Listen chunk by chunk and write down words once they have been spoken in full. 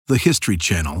the History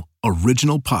Channel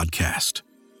original podcast.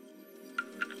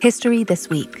 History This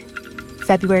Week,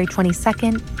 February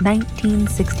 22nd,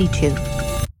 1962.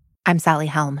 I'm Sally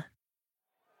Helm.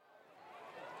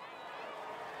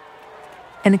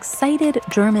 An excited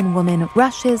German woman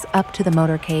rushes up to the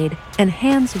motorcade and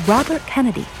hands Robert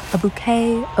Kennedy a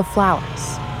bouquet of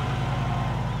flowers.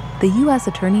 The U.S.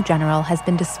 Attorney General has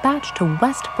been dispatched to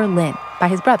West Berlin by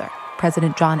his brother,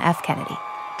 President John F. Kennedy,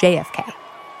 JFK.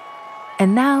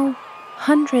 And now,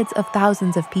 hundreds of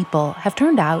thousands of people have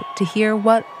turned out to hear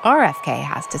what RFK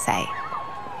has to say.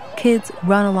 Kids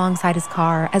run alongside his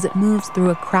car as it moves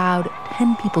through a crowd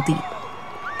 10 people deep.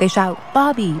 They shout,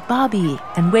 "Bobby, Bobby,"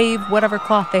 and wave whatever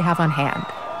cloth they have on hand.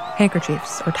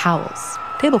 Handkerchiefs or towels,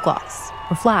 tablecloths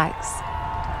or flags.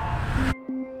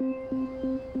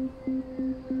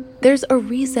 There's a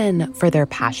reason for their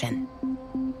passion.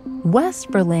 West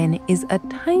Berlin is a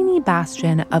tiny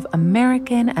bastion of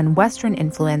American and Western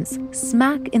influence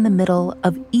smack in the middle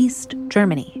of East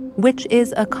Germany, which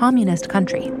is a communist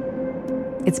country.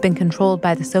 It's been controlled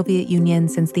by the Soviet Union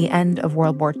since the end of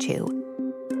World War II.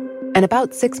 And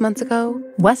about 6 months ago,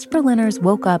 West Berliners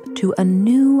woke up to a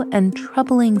new and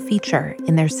troubling feature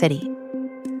in their city.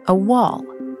 A wall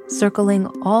circling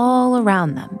all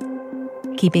around them,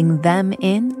 keeping them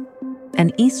in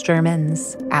and East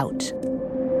Germans out.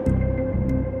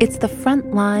 It's the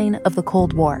front line of the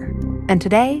Cold War, and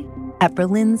today, at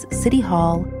Berlin's City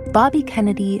Hall, Bobby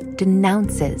Kennedy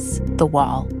denounces the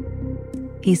wall.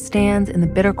 He stands in the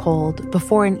bitter cold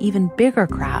before an even bigger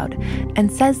crowd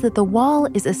and says that the wall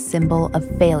is a symbol of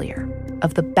failure,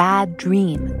 of the bad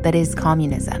dream that is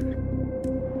communism.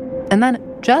 And then,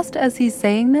 just as he's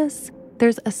saying this,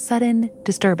 there's a sudden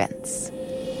disturbance.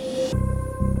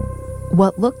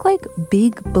 What look like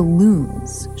big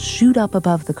balloons shoot up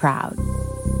above the crowd.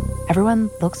 Everyone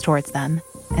looks towards them,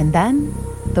 and then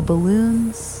the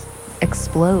balloons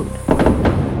explode.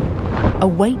 A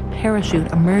white parachute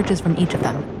emerges from each of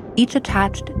them, each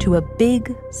attached to a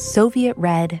big Soviet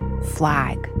red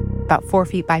flag, about 4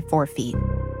 feet by 4 feet.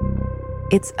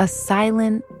 It's a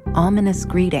silent, ominous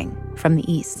greeting from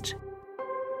the East.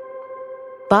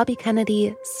 Bobby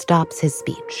Kennedy stops his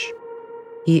speech.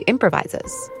 He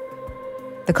improvises.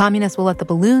 The communists will let the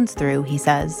balloons through, he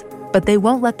says, but they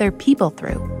won't let their people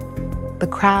through. The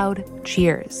crowd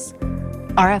cheers.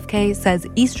 RFK says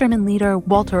East German leader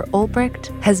Walter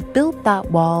Ulbricht has built that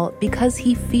wall because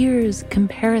he fears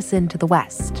comparison to the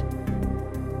West.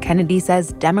 Kennedy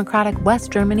says democratic West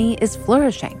Germany is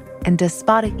flourishing and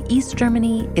despotic East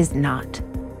Germany is not.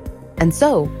 And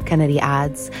so, Kennedy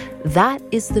adds, that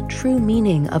is the true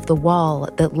meaning of the wall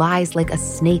that lies like a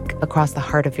snake across the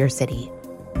heart of your city.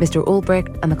 Mr.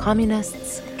 Ulbricht and the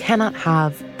communists cannot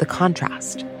have the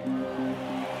contrast.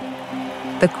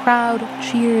 The crowd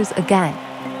cheers again,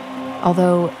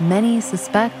 although many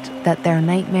suspect that their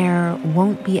nightmare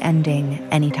won't be ending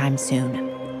anytime soon.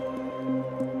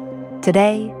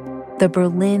 Today, the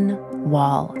Berlin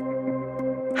Wall.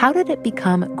 How did it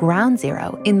become ground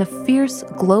zero in the fierce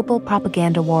global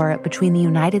propaganda war between the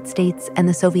United States and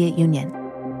the Soviet Union?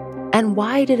 And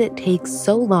why did it take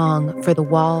so long for the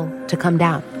wall to come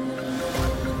down?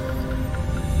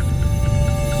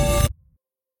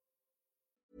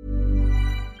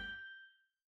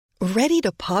 Ready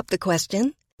to pop the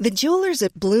question? The jewelers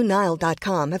at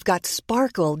BlueNile.com have got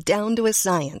sparkle down to a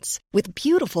science with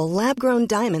beautiful lab-grown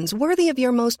diamonds worthy of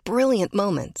your most brilliant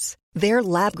moments. Their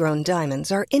lab-grown diamonds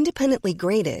are independently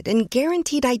graded and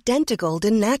guaranteed identical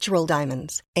to natural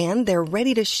diamonds, and they're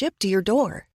ready to ship to your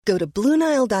door. Go to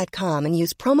BlueNile.com and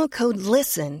use promo code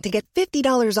LISTEN to get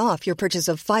 $50 off your purchase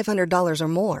of $500 or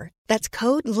more. That's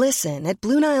code LISTEN at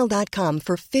BlueNile.com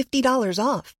for $50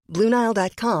 off.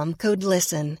 BlueNile.com, code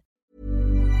LISTEN.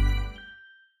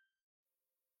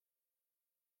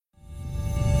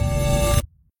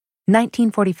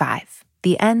 (1945),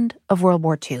 the end of World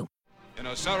War II. In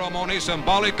a ceremony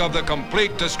symbolic of the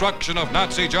complete destruction of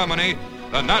Nazi Germany,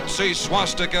 the Nazi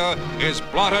swastika is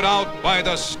blotted out by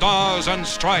the stars and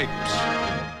stripes.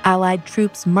 Allied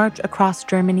troops march across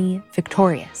Germany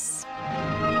victorious.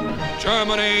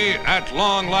 Germany, at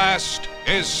long last,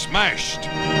 is smashed.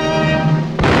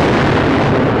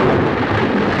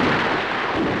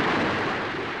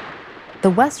 The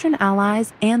Western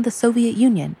Allies and the Soviet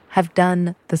Union have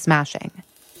done the smashing.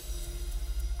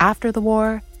 After the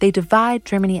war, they divide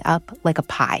Germany up like a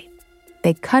pie.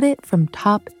 They cut it from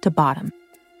top to bottom.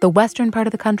 The western part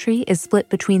of the country is split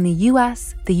between the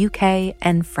US, the UK,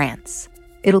 and France.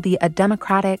 It'll be a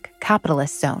democratic,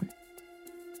 capitalist zone.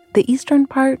 The eastern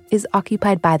part is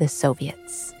occupied by the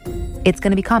Soviets. It's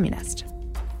going to be communist.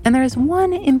 And there's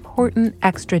one important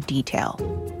extra detail.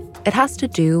 It has to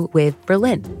do with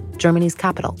Berlin, Germany's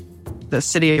capital. The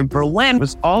city of Berlin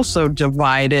was also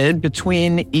divided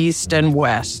between East and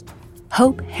West.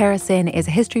 Hope Harrison is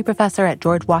a history professor at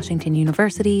George Washington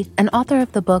University and author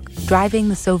of the book Driving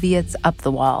the Soviets Up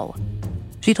the Wall.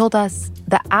 She told us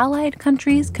the Allied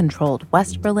countries controlled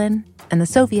West Berlin and the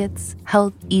Soviets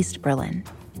held East Berlin.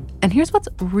 And here's what's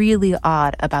really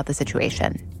odd about the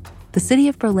situation. The city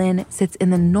of Berlin sits in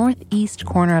the northeast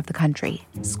corner of the country,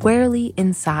 squarely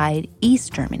inside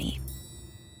East Germany.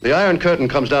 The Iron Curtain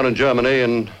comes down in Germany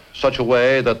in such a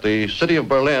way that the city of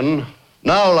Berlin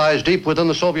now lies deep within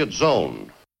the Soviet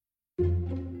zone.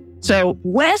 So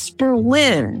West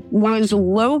Berlin was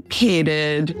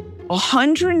located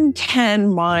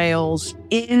 110 miles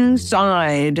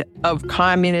inside of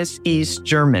communist East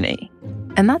Germany.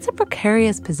 And that's a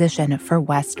precarious position for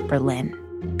West Berlin,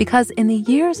 because in the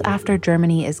years after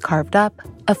Germany is carved up,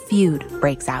 a feud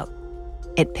breaks out.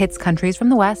 It pits countries from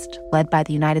the West, led by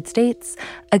the United States,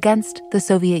 against the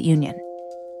Soviet Union.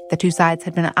 The two sides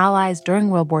had been allies during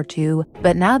World War II,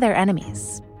 but now they're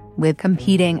enemies, with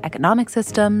competing economic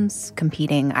systems,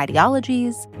 competing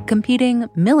ideologies, competing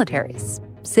militaries,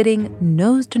 sitting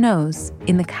nose to nose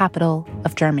in the capital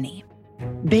of Germany.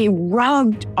 They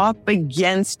rubbed up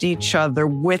against each other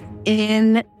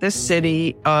within the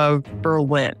city of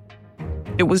Berlin.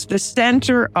 It was the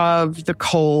center of the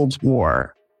Cold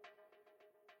War.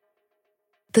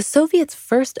 The Soviets'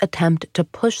 first attempt to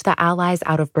push the Allies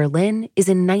out of Berlin is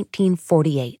in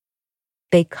 1948.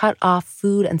 They cut off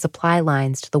food and supply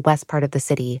lines to the west part of the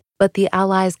city, but the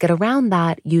Allies get around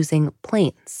that using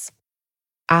planes.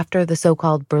 After the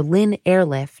so-called Berlin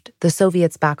airlift, the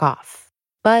Soviets back off.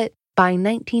 But by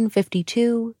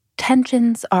 1952,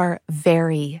 tensions are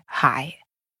very high.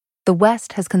 The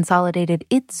West has consolidated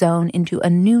its zone into a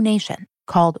new nation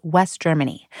called West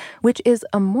Germany, which is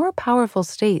a more powerful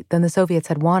state than the Soviets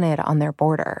had wanted on their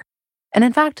border. And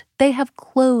in fact, they have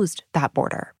closed that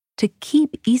border to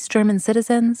keep East German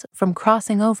citizens from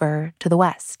crossing over to the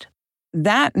West.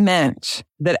 That meant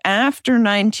that after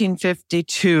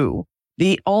 1952,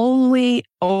 the only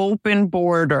open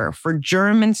border for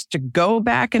Germans to go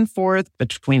back and forth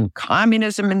between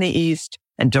communism in the East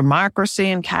and democracy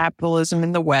and capitalism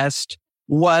in the West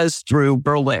was through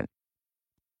Berlin.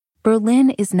 Berlin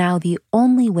is now the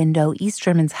only window East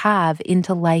Germans have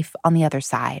into life on the other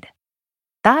side.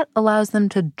 That allows them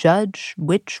to judge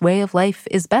which way of life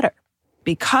is better.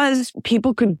 Because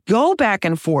people could go back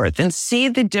and forth and see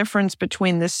the difference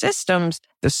between the systems,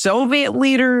 the Soviet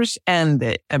leaders and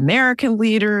the American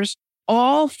leaders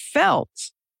all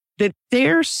felt that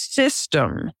their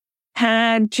system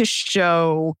had to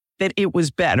show that it was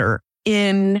better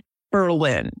in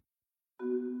Berlin.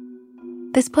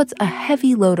 This puts a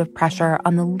heavy load of pressure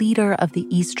on the leader of the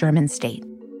East German state,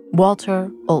 Walter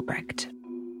Ulbricht.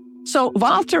 So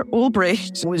Walter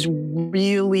Ulbricht was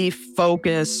really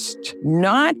focused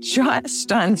not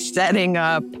just on setting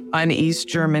up an East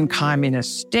German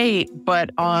communist state,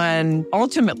 but on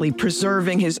ultimately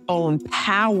preserving his own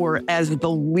power as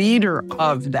the leader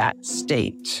of that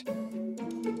state.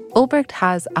 Ulbricht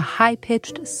has a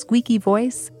high-pitched, squeaky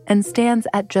voice and stands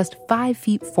at just 5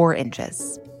 feet 4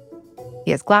 inches.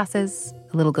 He has glasses,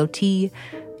 a little goatee.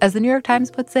 As the New York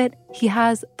Times puts it, he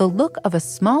has the look of a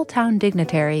small-town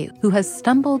dignitary who has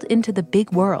stumbled into the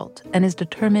big world and is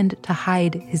determined to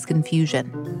hide his confusion.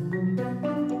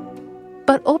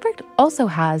 But Ulbricht also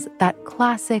has that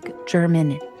classic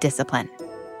German discipline.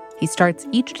 He starts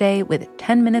each day with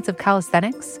 10 minutes of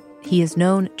calisthenics. He is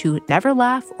known to never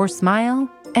laugh or smile,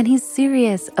 and he's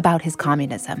serious about his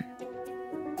communism.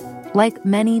 Like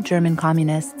many German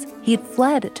communists, he had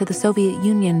fled to the Soviet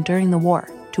Union during the war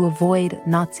to avoid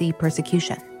Nazi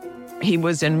persecution. He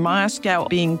was in Moscow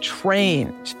being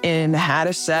trained in how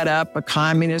to set up a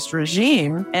communist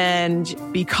regime and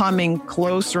becoming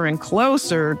closer and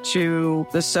closer to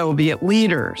the Soviet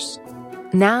leaders.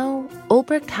 Now,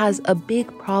 Ulbricht has a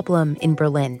big problem in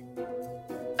Berlin.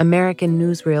 American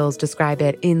newsreels describe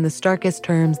it in the starkest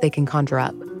terms they can conjure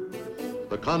up.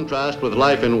 The contrast with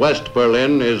life in West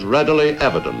Berlin is readily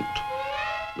evident.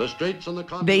 The streets and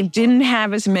the They didn't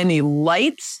have as many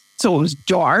lights, so it was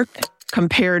dark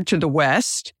compared to the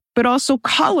West, but also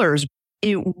colors.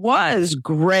 It was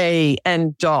gray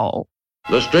and dull.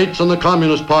 The streets in the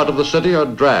communist part of the city are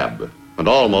drab and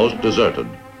almost deserted.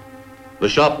 The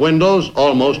shop windows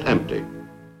almost empty.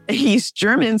 East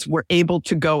Germans were able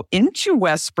to go into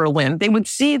West Berlin. They would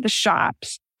see the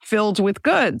shops filled with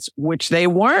goods, which they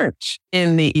weren't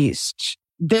in the East.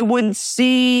 They would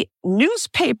see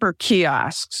newspaper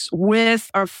kiosks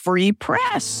with a free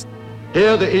press.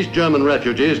 Here, the East German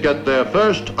refugees get their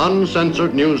first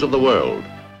uncensored news of the world.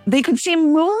 They could see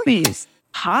movies,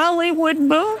 Hollywood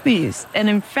movies. And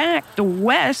in fact, the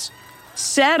West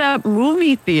set up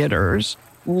movie theaters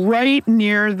right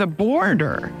near the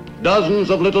border. Dozens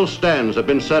of little stands have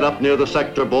been set up near the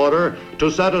sector border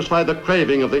to satisfy the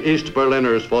craving of the East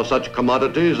Berliners for such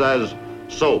commodities as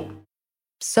soap.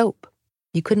 Soap.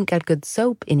 You couldn't get good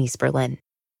soap in East Berlin,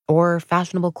 or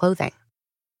fashionable clothing.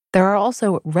 There are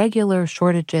also regular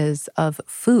shortages of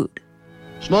food.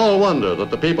 Small wonder that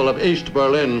the people of East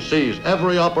Berlin seize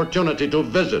every opportunity to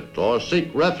visit or seek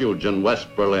refuge in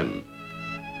West Berlin.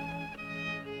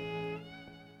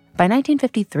 By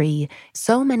 1953,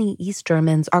 so many East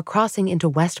Germans are crossing into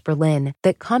West Berlin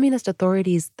that communist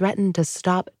authorities threaten to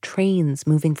stop trains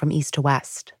moving from east to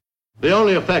west. The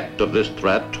only effect of this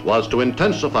threat was to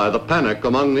intensify the panic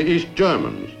among the East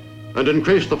Germans and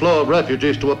increase the flow of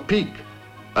refugees to a peak,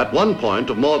 at one point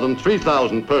of more than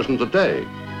 3,000 persons a day.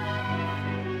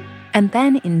 And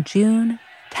then in June,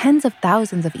 tens of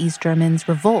thousands of East Germans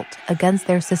revolt against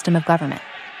their system of government.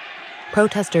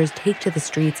 Protesters take to the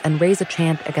streets and raise a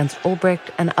chant against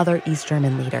Ulbricht and other East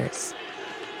German leaders.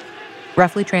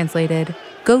 Roughly translated,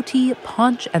 goatee,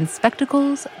 paunch, and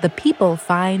spectacles the people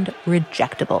find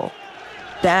rejectable.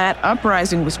 That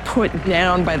uprising was put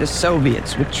down by the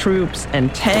Soviets with troops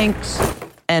and tanks.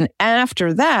 And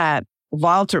after that,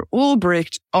 Walter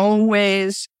Ulbricht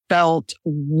always felt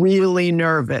really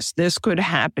nervous. This could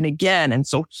happen again. And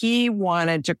so he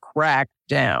wanted to crack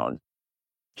down.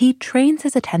 He trains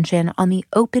his attention on the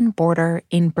open border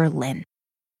in Berlin.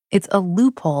 It's a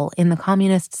loophole in the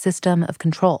communist system of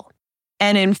control.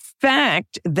 And in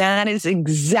fact, that is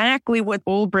exactly what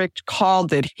Ulbricht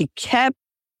called it. He kept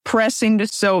pressing the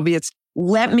Soviets,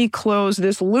 let me close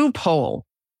this loophole.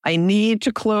 I need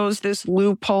to close this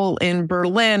loophole in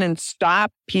Berlin and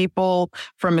stop people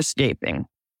from escaping.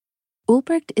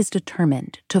 Ulbricht is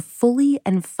determined to fully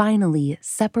and finally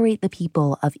separate the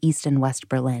people of East and West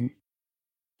Berlin.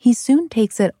 He soon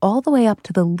takes it all the way up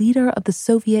to the leader of the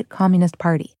Soviet Communist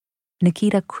Party,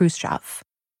 Nikita Khrushchev.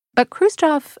 But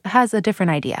Khrushchev has a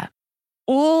different idea.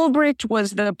 Ulbricht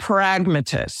was the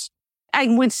pragmatist. I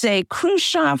would say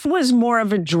Khrushchev was more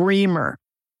of a dreamer.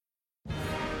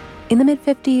 In the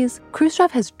mid-50s,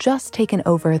 Khrushchev has just taken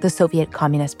over the Soviet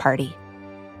Communist Party.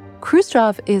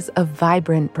 Khrushchev is a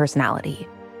vibrant personality.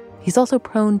 He's also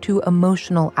prone to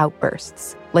emotional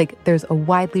outbursts. Like, there's a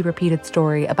widely repeated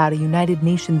story about a United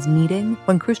Nations meeting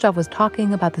when Khrushchev was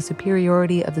talking about the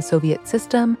superiority of the Soviet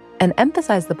system and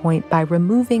emphasized the point by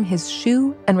removing his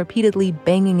shoe and repeatedly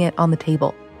banging it on the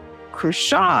table.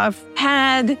 Khrushchev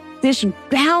had this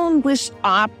boundless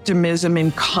optimism in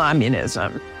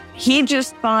communism. He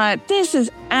just thought, this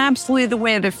is absolutely the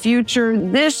way of the future.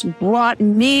 This brought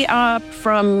me up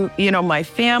from, my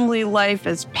family life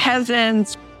as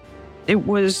peasants. It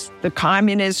was the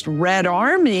communist Red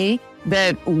Army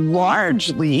that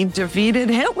largely defeated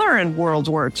Hitler in World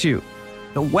War II.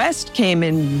 The West came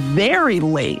in very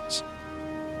late.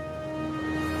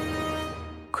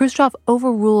 Khrushchev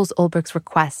overrules Ulbricht's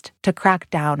request to crack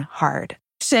down hard,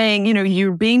 saying,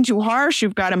 you're being too harsh.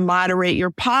 You've got to moderate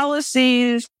your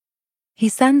policies. He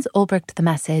sends Ulbricht the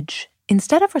message,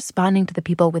 instead of responding to the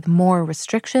people with more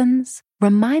restrictions,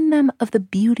 remind them of the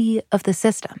beauty of the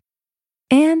system.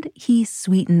 And he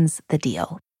sweetens the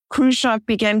deal. Khrushchev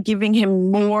began giving him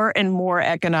more and more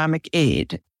economic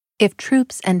aid. If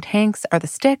troops and tanks are the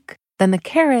stick, then the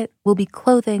carrot will be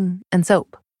clothing and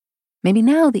soap. Maybe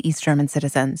now the East German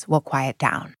citizens will quiet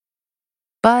down.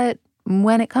 But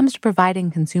when it comes to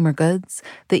providing consumer goods,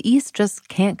 the East just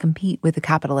can't compete with the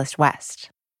capitalist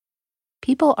West.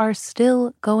 People are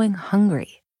still going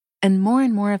hungry, and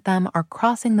more of them are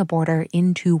crossing the border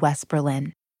into West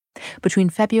Berlin.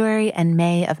 Between February and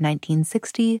May of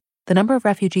 1960, the number of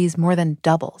refugees more than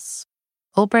doubles.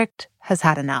 Ulbricht has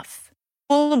had enough.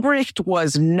 Ulbricht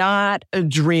was not a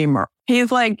dreamer.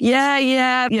 He's like,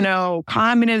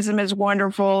 communism is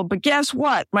wonderful, but guess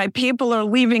what? My people are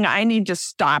leaving. I need to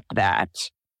stop that.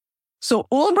 So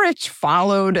Ulbricht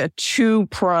followed a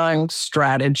two-pronged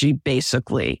strategy,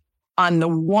 basically. On the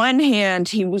one hand,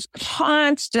 he was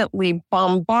constantly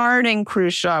bombarding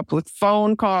Khrushchev with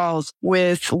phone calls,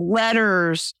 with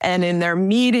letters, and in their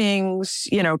meetings,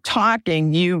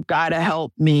 talking, you've got to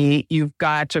help me, you've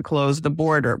got to close the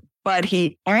border. But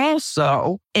he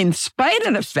also, in spite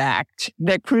of the fact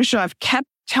that Khrushchev kept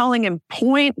telling him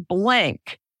point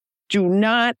blank, do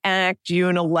not act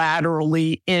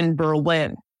unilaterally in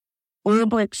Berlin,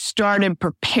 Ulbricht started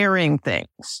preparing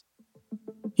things.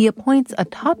 He appoints a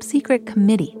top-secret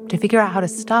committee to figure out how to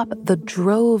stop the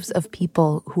droves of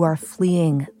people who are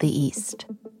fleeing the East.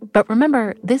 But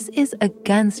remember, this is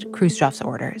against Khrushchev's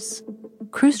orders.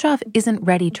 Khrushchev isn't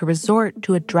ready to resort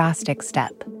to a drastic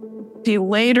step. He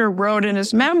later wrote in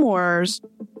his memoirs,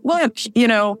 look,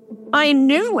 I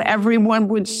knew everyone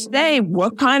would say,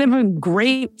 what kind of a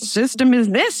great system is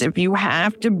this if you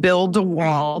have to build a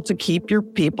wall to keep your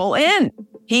people in?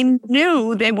 He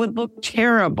knew they would look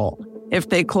terrible if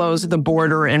they closed the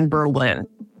border in Berlin.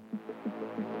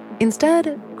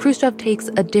 Instead, Khrushchev takes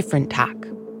a different tack: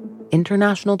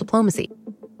 international diplomacy.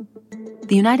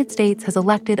 The United States has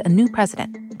elected a new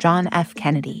president, John F.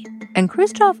 Kennedy, and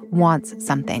Khrushchev wants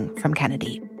something from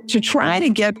Kennedy. To try to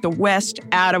get the West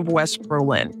out of West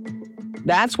Berlin.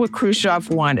 That's what Khrushchev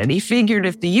wanted. He figured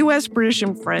if the U.S., British,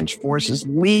 and French forces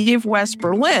leave West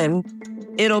Berlin,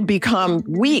 it'll become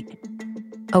weak.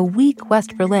 A weak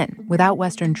West Berlin without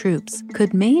Western troops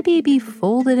could maybe be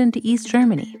folded into East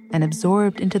Germany and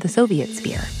absorbed into the Soviet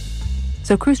sphere.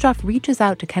 So Khrushchev reaches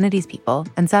out to Kennedy's people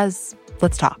and says,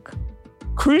 let's talk.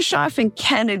 Khrushchev and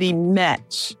Kennedy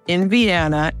met in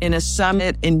Vienna in a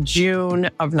summit in June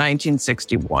of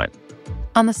 1961.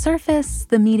 On the surface,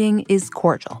 the meeting is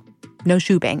cordial. No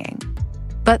shoe banging.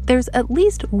 But there's at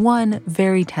least one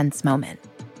very tense moment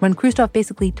when Khrushchev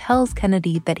basically tells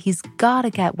Kennedy that he's got to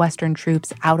get Western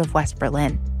troops out of West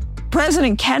Berlin.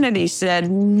 President Kennedy said,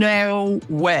 no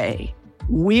way.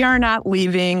 We are not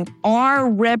leaving. Our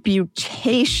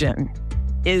reputation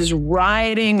is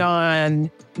riding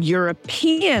on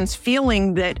Europeans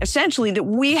feeling that essentially that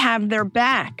we have their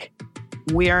back.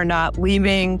 We are not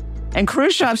leaving. And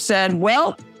Khrushchev said,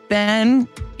 well, then,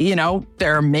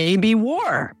 there may be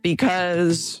war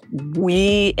because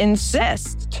we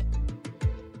insist.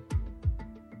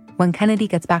 When Kennedy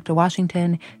gets back to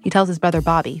Washington, he tells his brother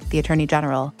Bobby, the Attorney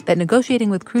General, that negotiating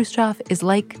with Khrushchev is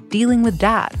like dealing with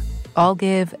Dad, all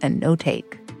give and no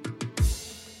take.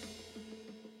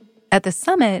 At the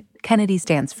summit, Kennedy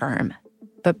stands firm.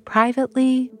 But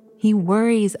privately, he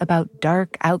worries about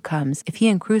dark outcomes if he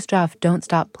and Khrushchev don't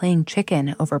stop playing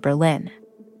chicken over Berlin.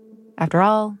 After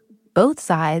all, both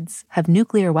sides have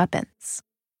nuclear weapons.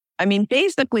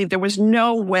 Basically, there was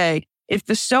no way. If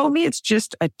the Soviets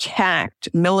just attacked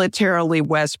militarily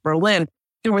West Berlin,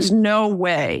 there was no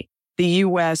way the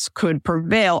U.S. could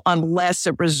prevail unless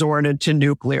it resorted to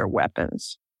nuclear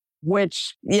weapons,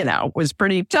 which, was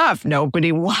pretty tough.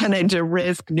 Nobody wanted to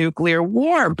risk nuclear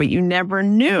war, but you never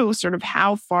knew sort of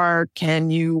how far can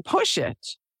you push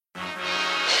it.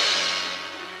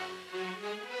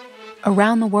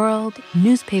 Around the world,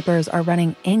 newspapers are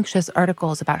running anxious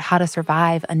articles about how to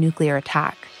survive a nuclear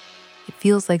attack. It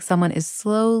feels like someone is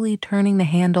slowly turning the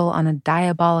handle on a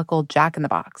diabolical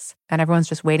jack-in-the-box, and everyone's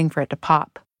just waiting for it to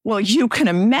pop. Well, you can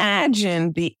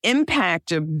imagine the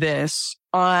impact of this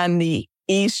on the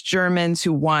East Germans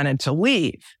who wanted to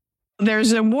leave.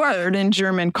 There's a word in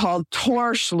German called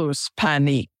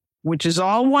Torschlusspanik, which is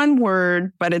all one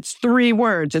word, but it's 3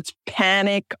 words. It's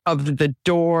panic of the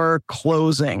door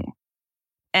closing.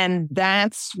 And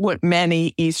that's what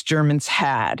many East Germans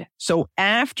had. So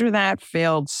after that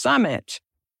failed summit,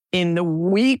 in the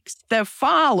weeks that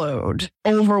followed,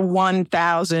 over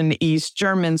 1,000 East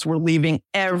Germans were leaving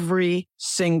every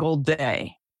single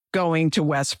day, going to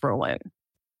West Berlin.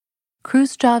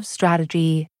 Khrushchev's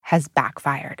strategy has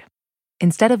backfired.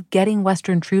 Instead of getting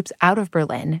Western troops out of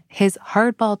Berlin, his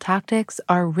hardball tactics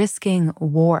are risking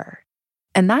war.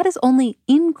 And that is only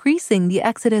increasing the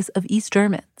exodus of East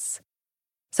Germans.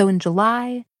 So in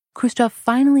July, Khrushchev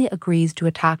finally agrees to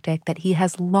a tactic that he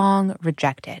has long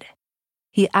rejected.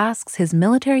 He asks his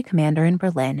military commander in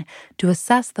Berlin to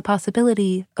assess the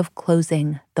possibility of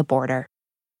closing the border.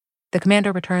 The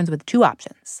commander returns with 2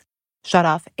 options: shut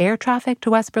off air traffic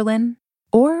to West Berlin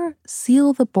or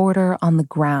seal the border on the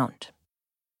ground.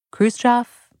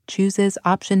 Khrushchev chooses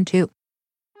option 2.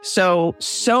 So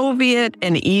Soviet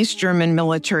and East German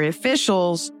military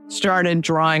officials started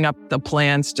drawing up the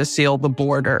plans to seal the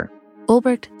border.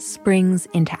 Ulbricht springs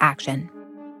into action.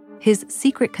 His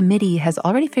secret committee has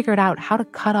already figured out how to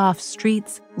cut off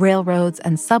streets, railroads,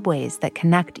 and subways that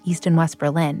connect East and West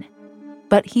Berlin.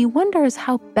 But he wonders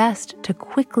how best to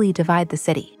quickly divide the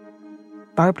city.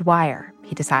 Barbed wire,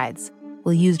 he decides.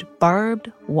 We'll use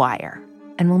barbed wire,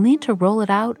 and we'll need to roll it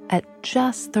out at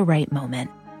just the right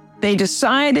moment. They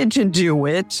decided to do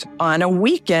it on a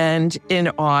weekend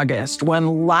in August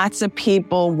when lots of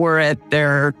people were at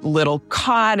their little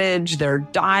cottage, their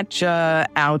dacha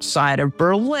outside of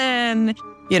Berlin,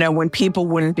 when people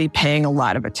wouldn't be paying a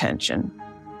lot of attention.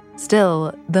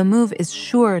 Still, the move is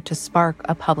sure to spark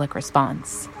a public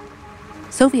response.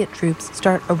 Soviet troops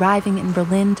start arriving in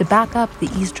Berlin to back up the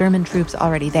East German troops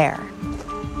already there.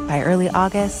 By early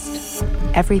August,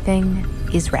 everything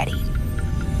is ready.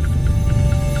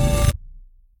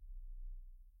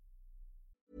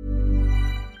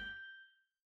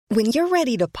 When you're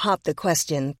ready to pop the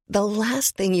question, the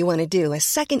last thing you want to do is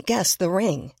second-guess the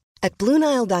ring. At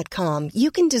BlueNile.com, you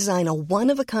can design a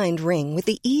one-of-a-kind ring with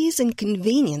the ease and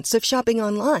convenience of shopping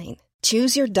online.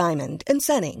 Choose your diamond and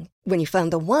setting. When you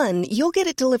find the one, you'll get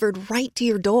it delivered right to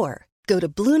your door. Go to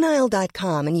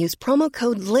BlueNile.com and use promo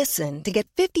code LISTEN to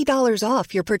get $50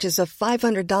 off your purchase of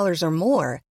 $500 or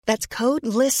more. That's code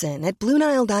LISTEN at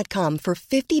BlueNile.com for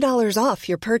 $50 off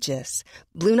your purchase.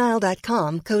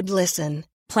 BlueNile.com, code LISTEN.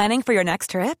 Planning for your next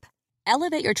trip?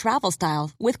 Elevate your travel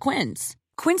style with Quince.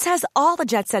 Quince has all the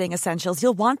jet-setting essentials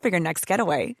you'll want for your next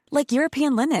getaway, like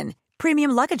European linen,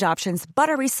 premium luggage options,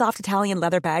 buttery soft Italian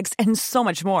leather bags, and so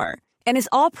much more. And is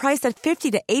all priced at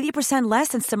 50 to 80% less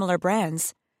than similar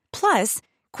brands. Plus,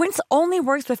 Quince only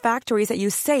works with factories that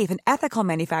use safe and ethical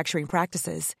manufacturing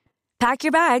practices. Pack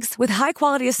your bags with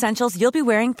high-quality essentials you'll be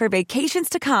wearing for vacations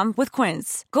to come with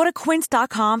Quince. Go to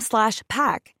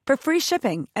quince.com/pack for free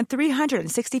shipping and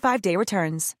 365-day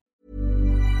returns.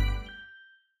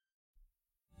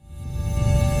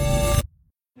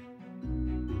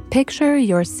 Picture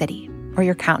your city, or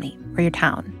your county, or your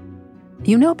town.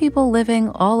 You know people living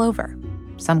all over.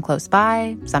 Some close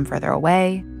by, some further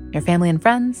away. Your family and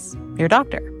friends, your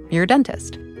doctor, your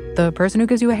dentist, the person who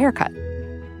gives you a haircut.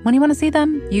 When you want to see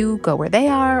them, you go where they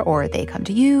are, or they come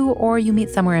to you, or you meet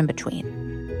somewhere in between.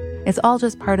 It's all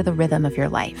just part of the rhythm of your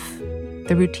life,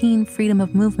 the routine freedom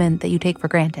of movement that you take for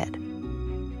granted.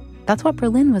 That's what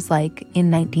Berlin was like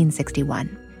in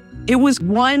 1961. It was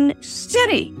one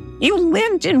city. You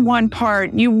lived in one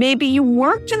part. Maybe you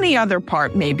worked in the other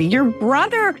part. Maybe your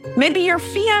brother, maybe your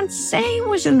fiancé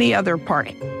was in the other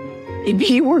part. Maybe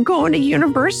you were going to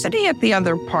university at the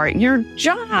other part, your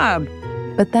job.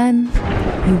 But then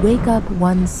you wake up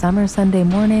one summer Sunday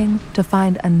morning to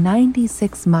find a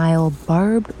 96-mile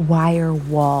barbed wire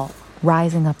wall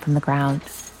rising up from the ground.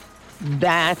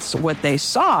 That's what they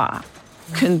saw.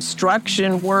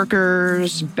 Construction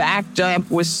workers backed up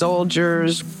with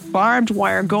soldiers, barbed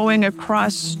wire going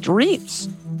across streets.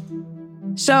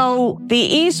 So the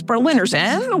East Berliners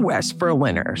and the West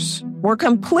Berliners were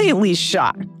completely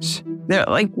shocked. They're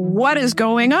like, what is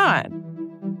going on?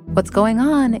 What's going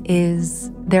on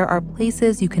is there are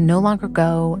places you can no longer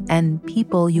go and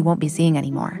people you won't be seeing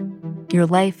anymore. Your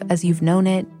life as you've known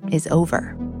it is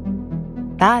over.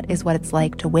 That is what it's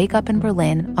like to wake up in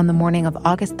Berlin on the morning of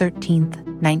August 13th,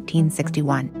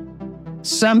 1961.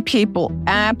 Some people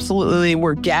absolutely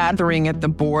were gathering at the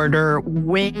border,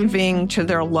 waving to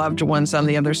their loved ones on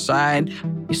the other side,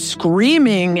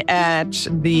 screaming at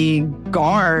the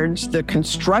guards, the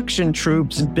construction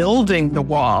troops building the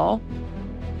wall.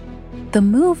 The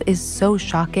move is so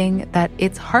shocking that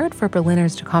it's hard for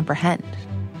Berliners to comprehend.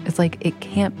 It's like it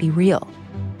can't be real.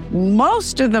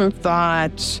 Most of them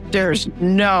thought there's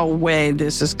no way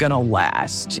this is going to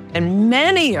last. And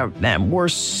many of them were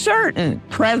certain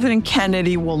President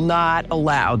Kennedy will not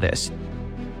allow this.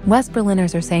 West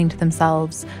Berliners are saying to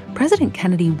themselves, President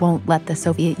Kennedy won't let the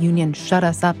Soviet Union shut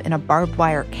us up in a barbed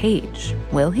wire cage,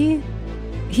 will he?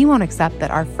 He won't accept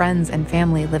that our friends and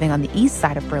family living on the east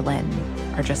side of Berlin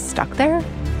are just stuck there?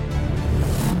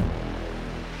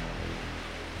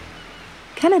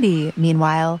 Kennedy,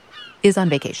 meanwhile, is on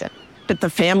vacation. At the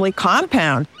family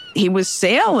compound, he was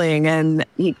sailing and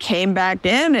he came back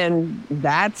in, and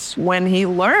that's when he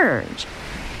learned.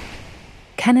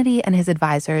 Kennedy and his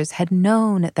advisors had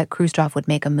known that Khrushchev would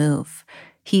make a move.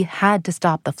 He had to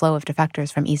stop the flow of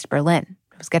defectors from East Berlin.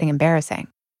 It was getting embarrassing.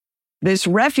 This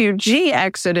refugee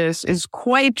exodus is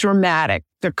quite dramatic.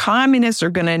 The communists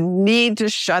are going to need to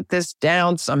shut this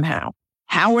down somehow.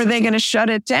 How are they going to shut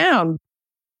it down?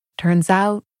 Turns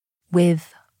out,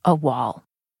 with a wall.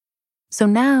 So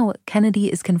now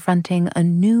Kennedy is confronting a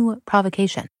new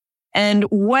provocation. And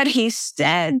what he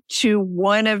said to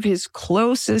one of his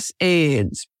closest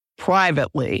aides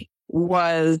privately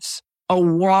was, a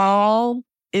wall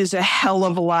is a hell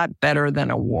of a lot better than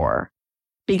a war.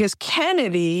 Because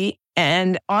Kennedy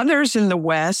and others in the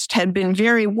West had been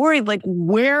very worried, like,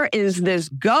 where is this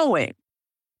going?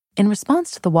 In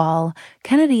response to the wall,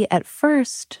 Kennedy at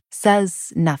first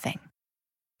says nothing.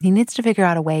 He needs to figure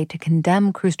out a way to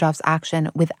condemn Khrushchev's action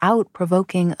without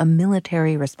provoking a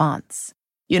military response.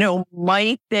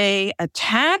 Might they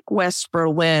attack West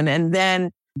Berlin, and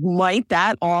then might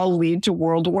that all lead to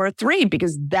World War III?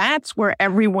 Because that's where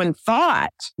everyone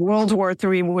thought World War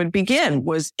III would begin,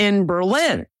 was in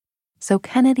Berlin. So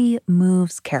Kennedy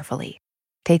moves carefully,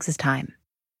 takes his time.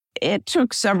 It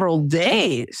took several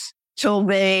days till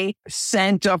they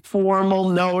sent a formal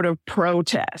note of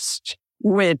protest,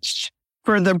 which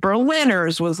for the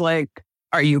Berliners was like,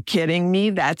 are you kidding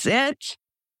me? That's it?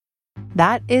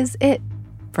 That is it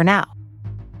for now.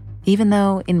 even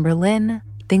though in Berlin,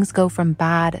 things go from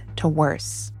bad to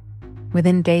worse.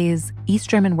 Within days, East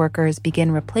German workers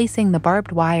begin replacing the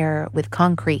barbed wire with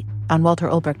concrete on Walter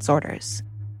Ulbricht's orders.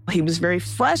 He was very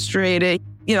frustrated.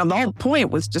 The whole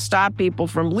point was to stop people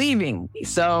from leaving.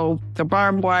 So the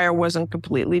barbed wire wasn't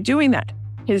completely doing that.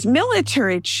 His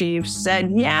military chief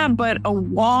said, yeah, but a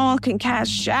wall can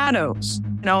cast shadows.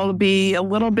 It'll be a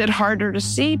little bit harder to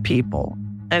see people.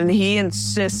 And he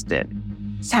insisted,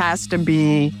 this has to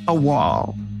be a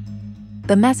wall.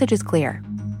 The message is clear.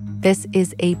 This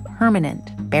is a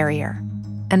permanent barrier.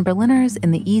 And Berliners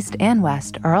in the East and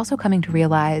West are also coming to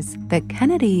realize that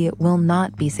Kennedy will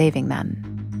not be saving them.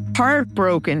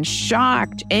 Heartbroken,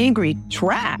 shocked, angry,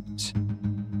 trapped.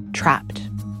 Trapped.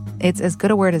 It's as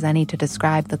good a word as any to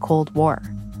describe the Cold War.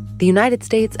 The United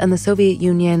States and the Soviet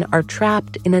Union are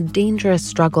trapped in a dangerous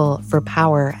struggle for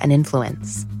power and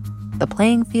influence. The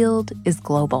playing field is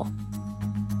global.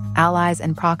 Allies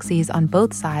and proxies on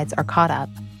both sides are caught up,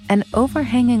 and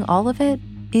overhanging all of it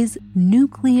is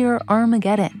nuclear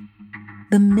Armageddon.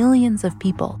 The millions of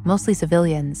people, mostly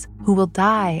civilians, who will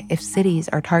die if cities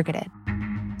are targeted.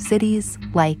 Cities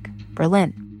like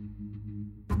Berlin.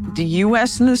 The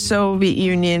U.S. and the Soviet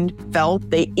Union felt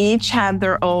they each had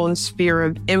their own sphere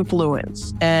of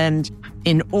influence. And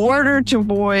in order to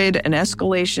avoid an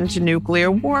escalation to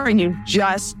nuclear war, you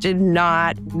just did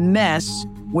not mess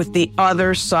with the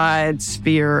other side's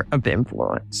sphere of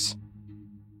influence.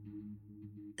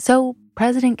 So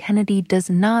President Kennedy does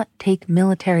not take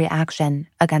military action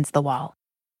against the wall.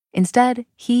 Instead,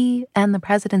 he and the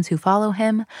presidents who follow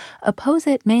him oppose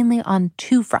it mainly on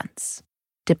two fronts: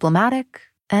 diplomatic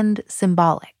and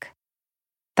symbolic.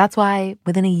 That's why,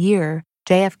 within a year,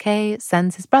 JFK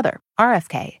sends his brother,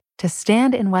 RFK, to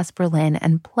stand in West Berlin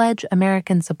and pledge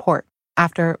American support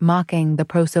after mocking the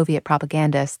pro-Soviet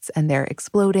propagandists and their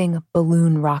exploding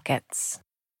balloon rockets.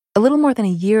 A little more than a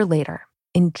year later,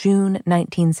 in June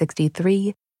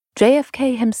 1963,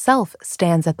 JFK himself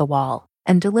stands at the wall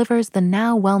and delivers the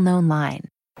now well-known line.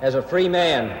 As a free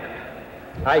man,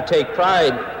 I take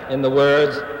pride in the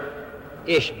words,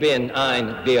 Ich bin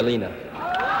ein Berliner.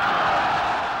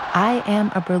 I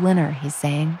am a Berliner, he's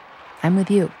saying. I'm with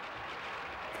you.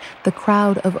 The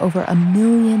crowd of over 1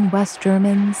 million West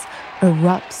Germans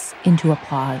erupts into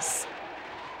applause.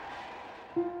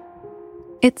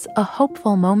 It's a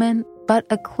hopeful moment, but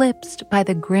eclipsed by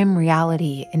the grim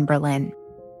reality in Berlin.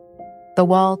 The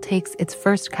wall takes its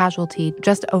first casualty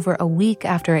just over a week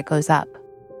after it goes up.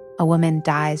 A woman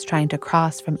dies trying to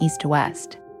cross from east to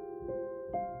west.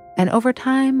 And over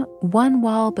time, one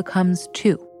wall becomes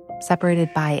two,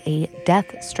 separated by a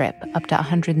death strip up to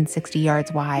 160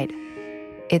 yards wide.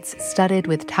 It's studded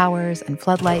with towers and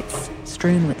floodlights,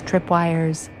 strewn with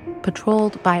tripwires,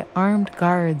 patrolled by armed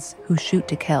guards who shoot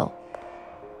to kill.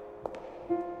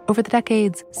 Over the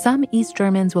decades, some East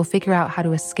Germans will figure out how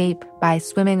to escape by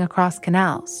swimming across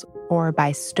canals or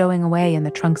by stowing away in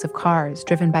the trunks of cars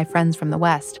driven by friends from the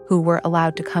West who were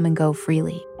allowed to come and go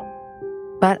freely.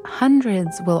 But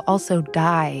hundreds will also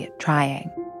die trying.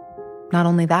 Not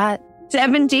only that,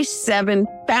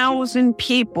 77,000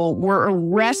 people were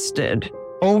arrested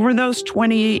over those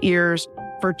 28 years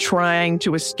for trying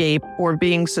to escape or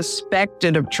being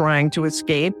suspected of trying to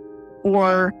escape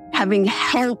or having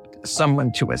helped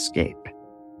someone to escape.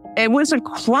 It was a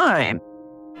crime.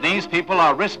 These people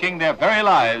are risking their very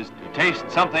lives to taste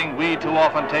something we too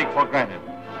often take for granted: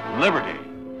 liberty.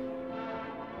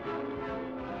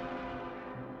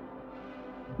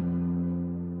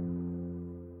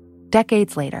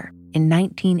 Decades later, in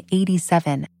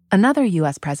 1987, another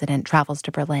U.S. president travels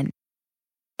to Berlin.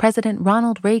 President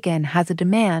Ronald Reagan has a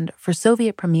demand for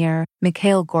Soviet Premier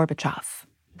Mikhail Gorbachev.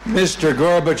 Mr.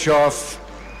 Gorbachev,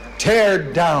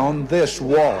 tear down this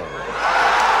wall.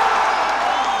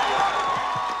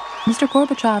 Mr.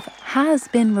 Gorbachev has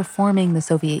been reforming the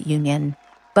Soviet Union,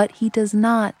 but he does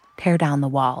not tear down the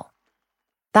wall.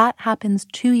 That happens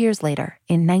 2 years later,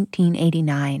 in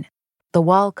 1989. The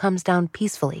wall comes down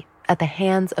peacefully at the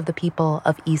hands of the people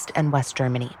of East and West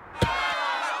Germany.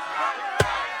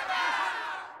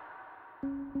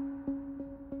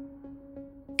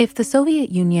 If the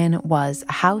Soviet Union was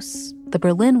a house, the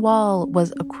Berlin Wall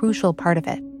was a crucial part of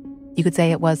it. You could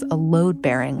say it was a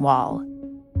load-bearing wall.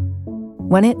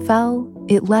 When it fell,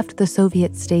 it left the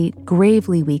Soviet state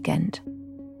gravely weakened.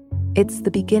 It's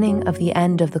the beginning of the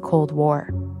end of the Cold War,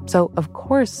 so of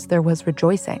course there was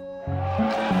rejoicing.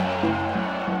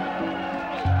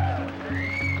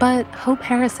 But Hope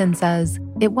Harrison says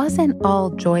it wasn't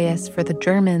all joyous for the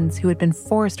Germans who had been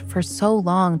forced for so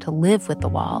long to live with the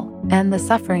wall and the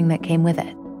suffering that came with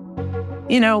it.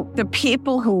 You know, the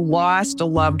people who lost a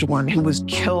loved one who was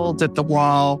killed at the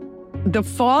wall The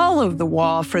fall of the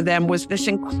wall for them was this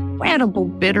incredible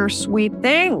bittersweet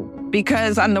thing.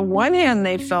 Because on the one hand,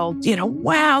 they felt,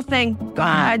 wow, thank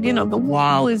God, the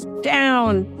wall is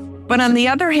down. But on the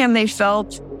other hand, they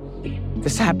felt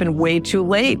this happened way too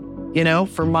late,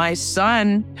 for my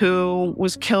son who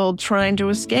was killed trying to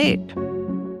escape.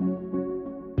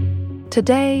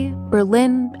 Today,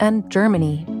 Berlin and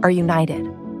Germany are united,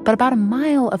 but about a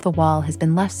mile of the wall has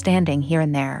been left standing here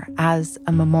and there as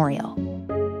a memorial.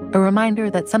 A reminder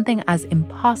that something as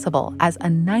impossible as a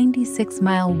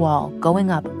 96-mile wall going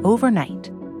up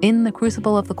overnight in the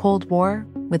crucible of the Cold War,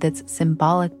 with its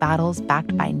symbolic battles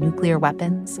backed by nuclear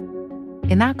weapons,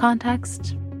 in that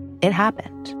context, it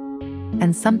happened.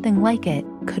 And something like it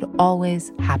could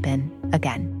always happen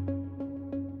again.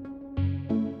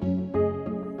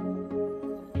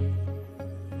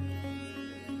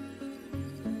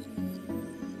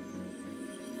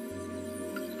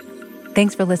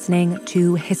 Thanks for listening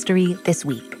to History This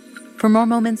Week. For more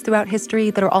moments throughout history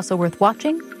that are also worth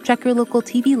watching, check your local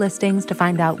TV listings to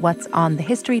find out what's on the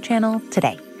History Channel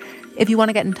today. If you want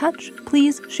to get in touch,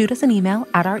 please shoot us an email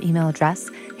at our email address,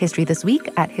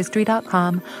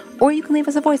 historythisweek@history.com, or you can leave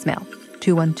us a voicemail,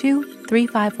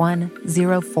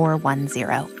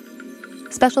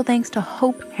 212-351-0410. Special thanks to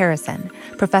Hope Harrison,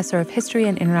 professor of history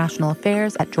and international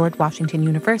affairs at George Washington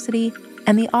University,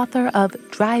 and the author of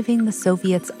Driving the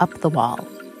Soviets Up the Wall,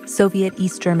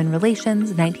 Soviet-East German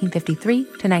Relations, 1953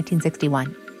 to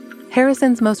 1961.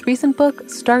 Harrison's most recent book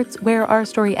starts where our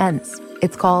story ends.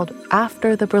 It's called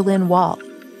After the Berlin Wall,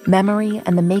 Memory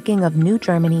and the Making of New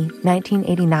Germany,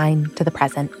 1989 to the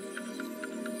Present.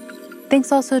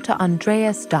 Thanks also to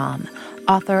Andreas Dahm,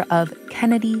 author of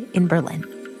Kennedy in Berlin.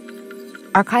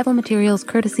 Archival materials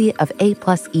courtesy of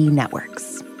A+E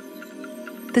Networks.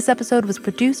 This episode was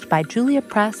produced by Julia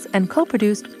Press and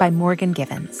co-produced by Morgan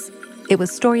Givens. It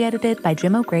was story edited by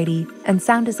Jim O'Grady and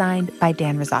sound designed by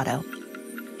Dan Rosado.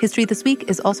 History This Week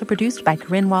is also produced by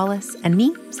Corinne Wallace and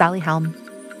me, Sally Helm.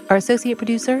 Our associate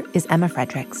producer is Emma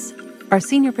Fredericks. Our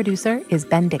senior producer is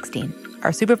Ben Dickstein.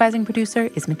 Our supervising producer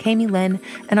is McKamey Lynn,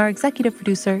 and our executive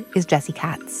producer is Jesse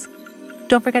Katz.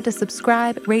 Don't forget to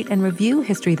subscribe, rate, and review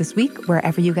History This Week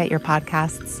wherever you get your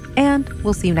podcasts, and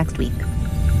we'll see you next week.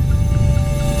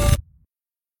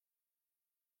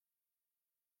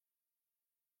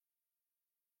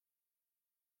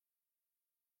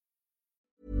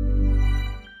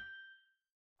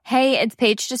 Hey, it's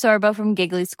Paige DeSorbo from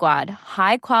Giggly Squad.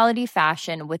 High quality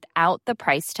fashion without the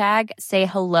price tag. Say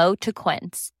hello to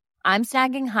Quince. I'm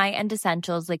snagging high-end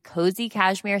essentials like cozy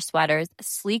cashmere sweaters,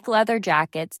 sleek leather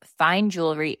jackets, fine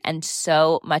jewelry, and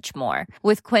so much more.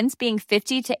 With Quince being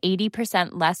 50 to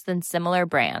 80% less than similar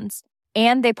brands.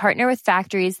 And they partner with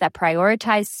factories that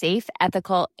prioritize safe,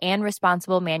 ethical, and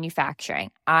responsible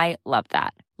manufacturing. I love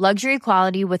that. Luxury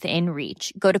quality within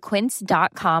reach. Go to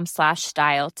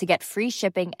quince.com/style to get free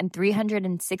shipping and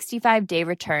 365-day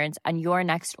returns on your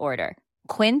next order.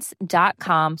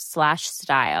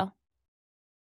 Quince.com/style.